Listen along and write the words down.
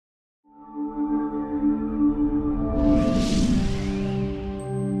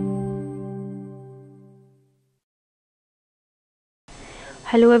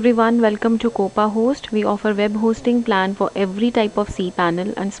Hello everyone, welcome to Copahost. We offer web hosting plan for every type of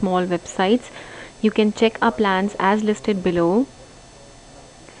cPanel and small websites. You can check our plans as listed below.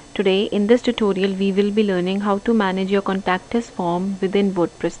 Today in this tutorial we will be learning how to manage your contact us form within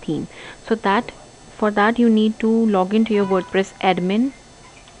WordPress theme. For that you need to log into your WordPress admin.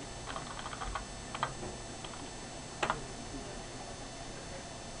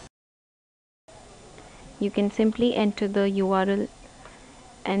 You can simply enter the URL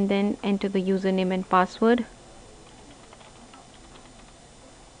and then enter the username and password.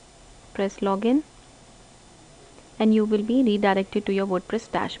 Press login and you will be redirected to your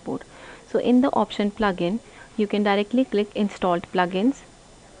WordPress dashboard. So in the option plugin, you can directly click installed plugins.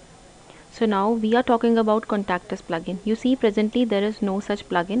 So now we are talking about contact us plugin. You see presently there is no such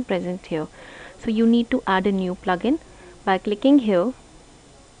plugin present here. So you need to add a new plugin. By clicking here,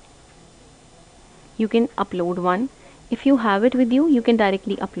 you can upload one. If you have it with you, you can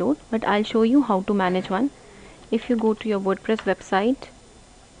directly upload, but I'll show you how to manage one. If you go to your WordPress website,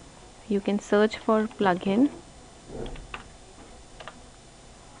 you can search for plugin.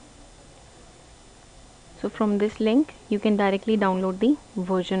 So from this link you can directly download the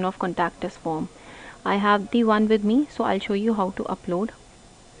version of contact us form. I have the one with me, so I'll show you how to upload.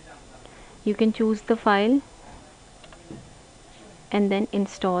 You can choose the file and then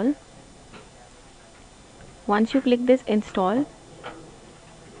install. Once you click this install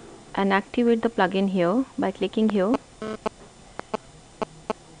and activate the plugin here by clicking here,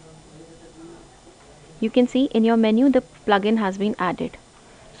 you can see in your menu the plugin has been added.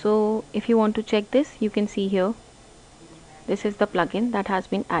 So if you want to check this, you can see here this is the plugin that has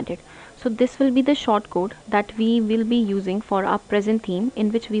been added. So this will be the shortcode that we will be using for our present theme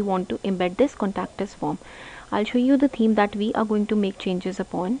in which we want to embed this contact us form. I'll show you the theme that we are going to make changes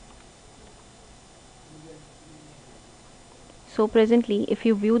upon. So presently if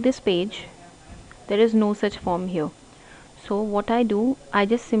you view this page, there is no such form here. So what I do, I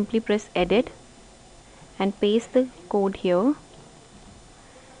just simply press edit and paste the code here.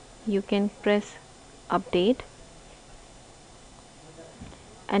 You can press update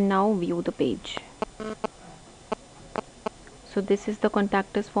and now view the page. So this is the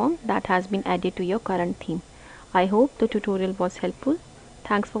contact us form that has been added to your current theme. I hope the tutorial was helpful.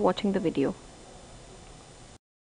 Thanks for watching the video.